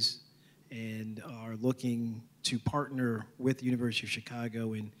communities and are looking to partner with the University of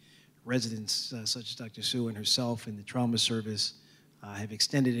Chicago, and residents such as Dr. Sue and herself and the trauma service have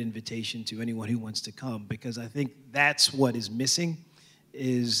extended an invitation to anyone who wants to come, because I think that's what is missing,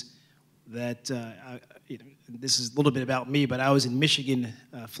 is that, this is a little bit about me, but I was in Michigan,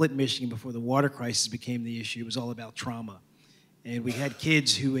 Flint, Michigan, before the water crisis became the issue. It was all about trauma. And we had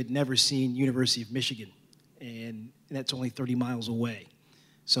kids who had never seen University of Michigan, and that's only 30 miles away.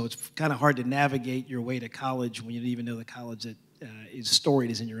 So it's kind of hard to navigate your way to college when you don't even know the college that is storied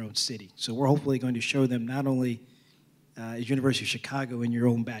is in your own city. So we're hopefully going to show them not only is University of Chicago in your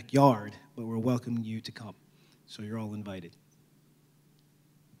own backyard, but we're welcoming you to come. So you're all invited.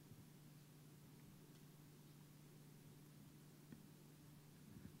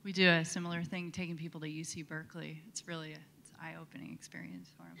 We do a similar thing, taking people to UC Berkeley. It's really an eye-opening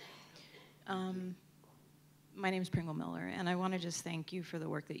experience for them. My name is Pringle Miller, and I want to just thank you for the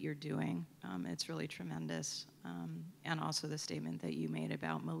work that you're doing. It's really tremendous, and also the statement that you made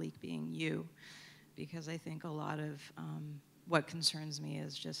about Malik being you, because I think a lot of what concerns me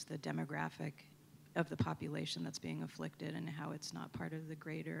is just the demographic of the population that's being afflicted and how it's not part of the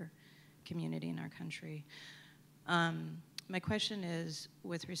greater community in our country. My question is,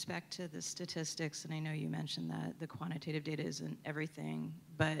 with respect to the statistics, and I know you mentioned that the quantitative data isn't everything,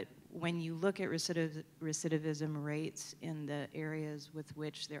 but when you look at recidivism rates in the areas with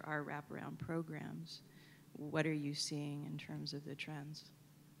which there are wraparound programs, what are you seeing in terms of the trends?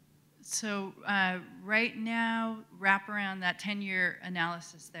 So right now, Wraparound, that 10-year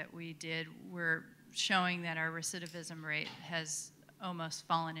analysis that we did, we're showing that our recidivism rate has almost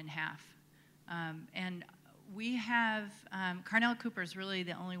fallen in half. And we have, Carnell Cooper is really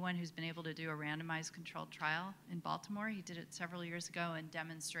the only one who's been able to do a randomized controlled trial in Baltimore. He did it several years ago and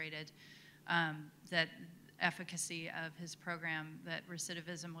demonstrated that efficacy of his program, that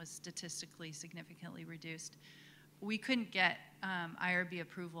recidivism was statistically significantly reduced. We couldn't get IRB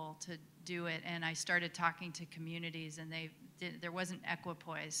approval to do it, and I started talking to communities, and there wasn't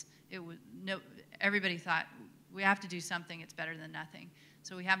equipoise. Everybody thought, we have to do something, it's better than nothing.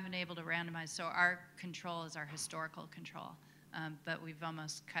 So we haven't been able to randomize. So our control is our historical control, but we've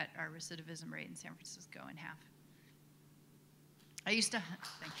almost cut our recidivism rate in San Francisco in half. Thank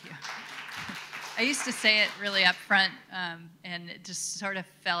you. I used to say it really up front, and it just sort of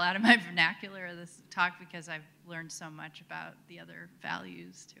fell out of my vernacular of this talk because I've learned so much about the other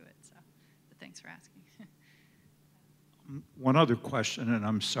values to it. So, but thanks for asking. One other question, and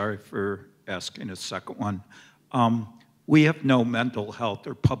I'm sorry for asking a second one. We have no mental health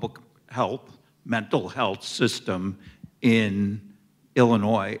or public health, mental health system in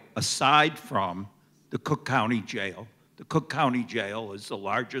Illinois aside from the Cook County Jail. The Cook County Jail is the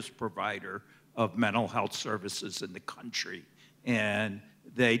largest provider of mental health services in the country, and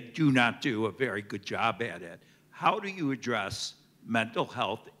they do not do a very good job at it. how do you address mental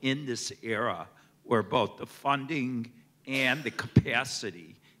health in this era where both the funding and the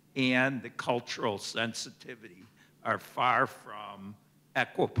capacity and the cultural sensitivity are far from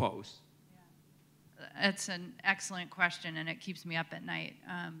equipoise? It's an excellent question, and it keeps me up at night.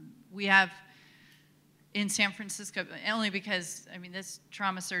 We have in San Francisco, only because, I mean, this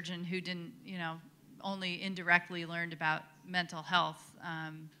trauma surgeon who didn't, only indirectly learned about mental health,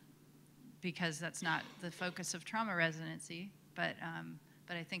 because that's not the focus of trauma residency, but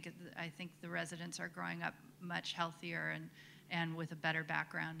I think the residents are growing up much healthier and with a better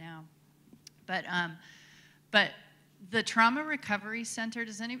background now. But the Trauma Recovery Center,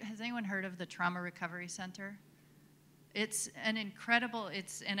 has anyone heard of the Trauma Recovery Center? It's an incredible,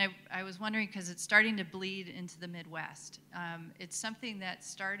 and I was wondering because it's starting to bleed into the Midwest. It's something that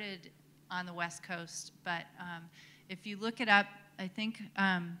started on the West Coast, but if you look it up, I think,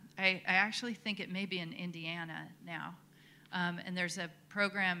 I actually think it may be in Indiana now. And there's a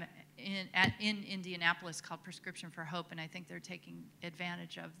program in Indianapolis called Prescription for Hope, and I think they're taking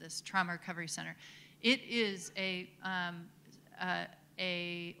advantage of this Trauma Recovery Center. It is an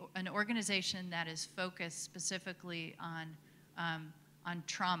organization that is focused specifically on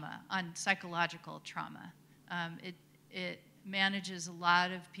trauma, on psychological trauma. It manages a lot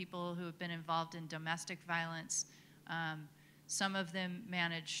of people who have been involved in domestic violence. Some of them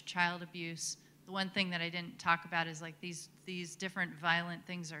manage child abuse. The one thing that I didn't talk about is like these different violent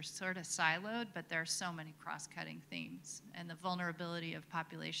things are sort of siloed, but there are so many cross-cutting themes, and the vulnerability of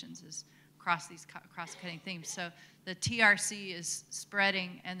populations is across these cross-cutting themes. So the TRC is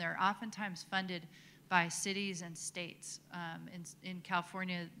spreading, and they're oftentimes funded by cities and states. In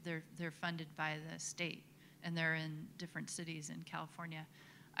California, they're funded by the state, and they're in different cities in California.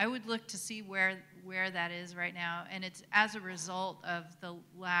 I would look to see where that is right now, and it's as a result of the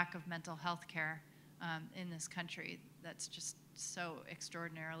lack of mental health care in this country that's just so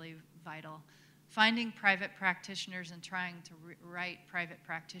extraordinarily vital. Finding private practitioners and trying to write private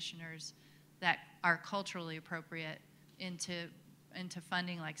practitioners that are culturally appropriate into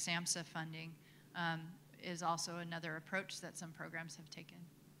funding like SAMHSA funding is also another approach that some programs have taken.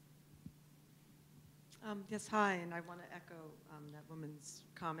 Yes, hi, and I want to echo that woman's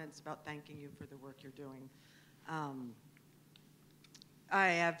comments about thanking you for the work you're doing. I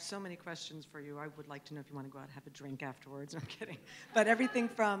have so many questions for you. I would like to know if you want to go out and have a drink afterwards. I'm kidding. But everything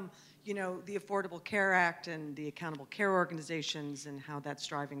from, the Affordable Care Act and the accountable care organizations and how that's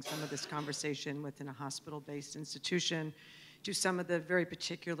driving some of this conversation within a hospital-based institution to some of the very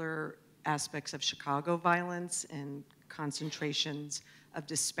particular aspects of Chicago violence and concentrations of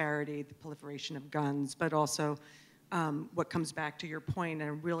disparity, the proliferation of guns, but also what comes back to your point, and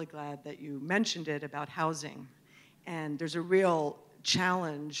I'm really glad that you mentioned it, about housing. And there's a real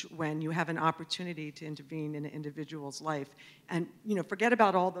challenge when you have an opportunity to intervene in an individual's life. And forget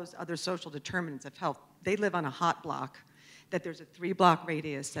about all those other social determinants of health. They live on a hot block, that there's a 3-block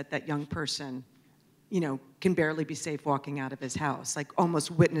radius that young person can barely be safe walking out of his house. Like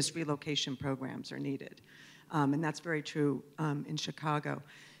almost witness relocation programs are needed. And that's very true in Chicago.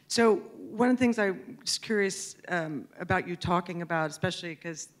 So one of the things I'm just curious about you talking about, especially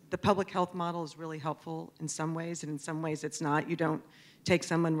because the public health model is really helpful in some ways, and in some ways it's not. You don't take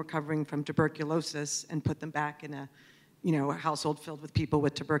someone recovering from tuberculosis and put them back in a household filled with people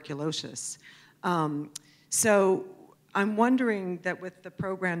with tuberculosis. So I'm wondering that with the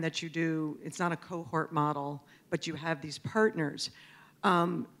program that you do, it's not a cohort model, but you have these partners.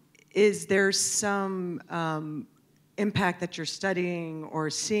 Is there some impact that you're studying or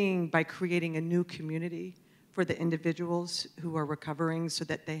seeing by creating a new community for the individuals who are recovering so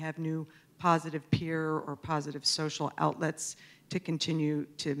that they have new positive peer or positive social outlets to continue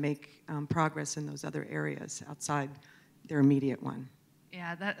to make progress in those other areas outside their immediate one?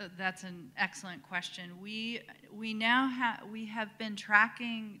 Yeah, that's an excellent question. We have been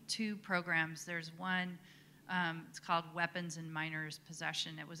tracking 2 programs. There's one, it's called Weapons in Minors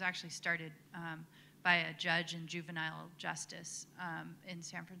Possession. It was actually started by a judge in juvenile justice in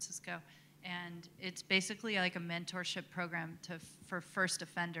San Francisco. And it's basically like a mentorship program for first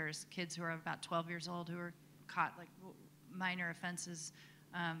offenders, kids who are about 12 years old who are caught like minor offenses,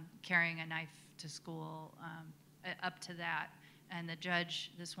 carrying a knife to school, up to that. And the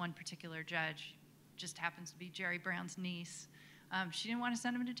judge, this one particular judge, just happens to be Jerry Brown's niece. She didn't want to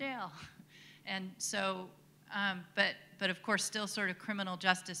send him to jail. And so, but of course, still sort of criminal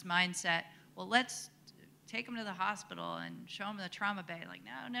justice mindset. Well, let's take them to the hospital and show them the trauma bay. Like,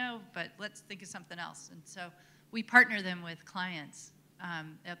 no, but let's think of something else. And so we partner them with clients,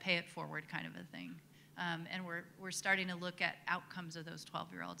 a pay it forward kind of a thing. And we're starting to look at outcomes of those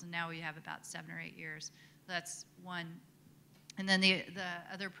 12-year-olds, and now we have about 7 or 8 years. That's one. And then the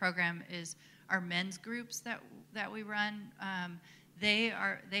other program is our men's groups that we run. They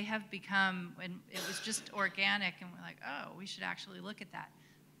have become, and it was just organic, and we're like, oh, we should actually look at that.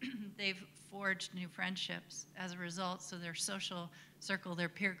 They've forged new friendships as a result, so their social circle, their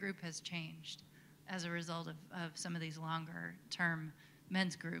peer group has changed as a result of some of these longer term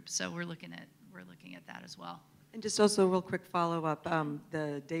men's groups. So we're looking at that as well. And just also a real quick follow-up,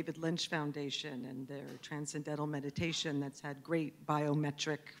 the David Lynch Foundation and their transcendental meditation that's had great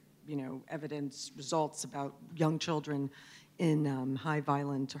biometric, evidence results about young children in high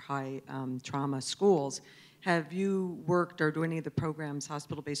violent or high trauma schools. Have you worked, or do any of the programs,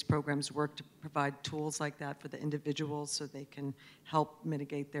 hospital-based programs, work to provide tools like that for the individuals so they can help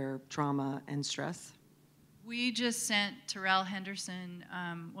mitigate their trauma and stress? We just sent Terrell Henderson,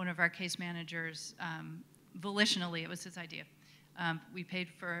 one of our case managers, volitionally, it was his idea. We paid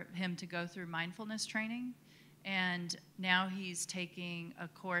for him to go through mindfulness training, and now he's taking a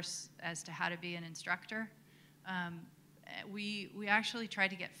course as to how to be an instructor. We actually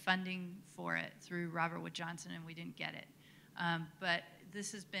tried to get funding for it through Robert Wood Johnson, and we didn't get it. But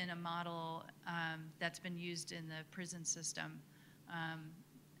this has been a model that's been used in the prison system.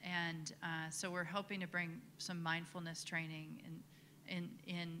 So we're hoping to bring some mindfulness training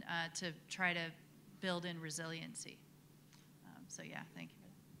in to try to build in resiliency. So yeah, thank you.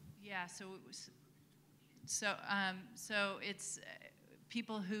 Yeah, so it was, so it's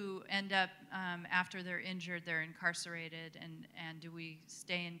people who end up after they're injured, they're incarcerated, and do we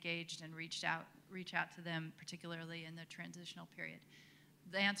stay engaged and reach out to them, particularly in the transitional period?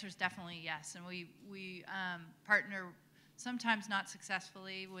 The answer is definitely yes, and we partner, sometimes not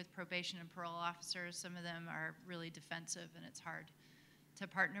successfully, with probation and parole officers. Some of them are really defensive, and it's hard to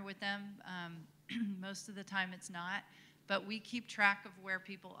partner with them. Most of the time it's not, but we keep track of where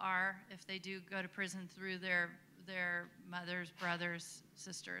people are if they do go to prison through their mothers, brothers,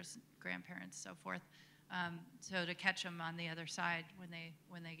 sisters, grandparents, so forth. So to catch them on the other side when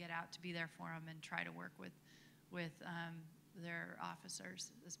they get out, to be there for them and try to work with their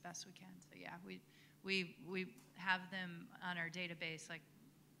officers as best we can. So yeah, we have them on our database, like,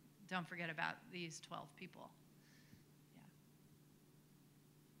 don't forget about these 12 people. Yeah.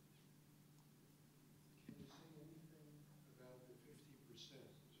 Can you say anything about the 50%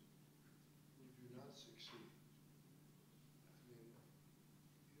 who do not succeed? I mean,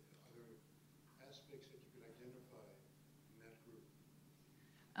 are there aspects that you could identify in that group?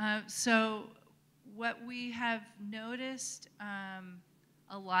 So what we have noticed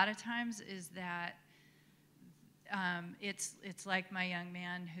a lot of times is that it's like my young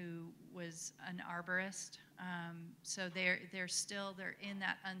man who was an arborist. So they're in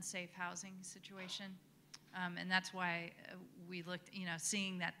that unsafe housing situation, and that's why we looked,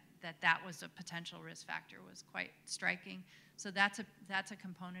 seeing that was a potential risk factor was quite striking. So that's a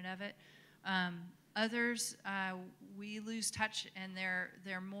component of it. Others, we lose touch, and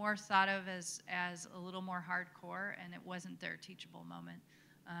they're more thought of as a little more hardcore, and it wasn't their teachable moment.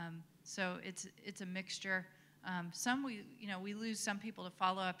 So it's a mixture. Some we lose some people to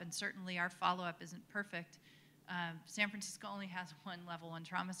follow up, and certainly our follow up isn't perfect. San Francisco only has one level 1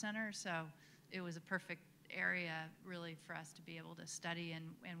 trauma center, so it was a perfect area really for us to be able to study,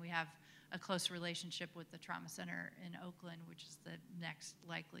 and we have a close relationship with the trauma center in Oakland, which is the next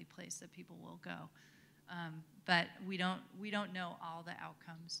likely place that people will go. But we don't know all the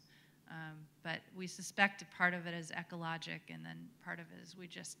outcomes. But we suspect part of it is ecologic, and then part of it is we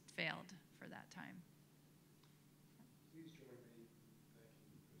just failed for that time. Please join me in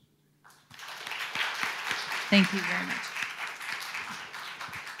thanking Professor Dicker. Thank you very much.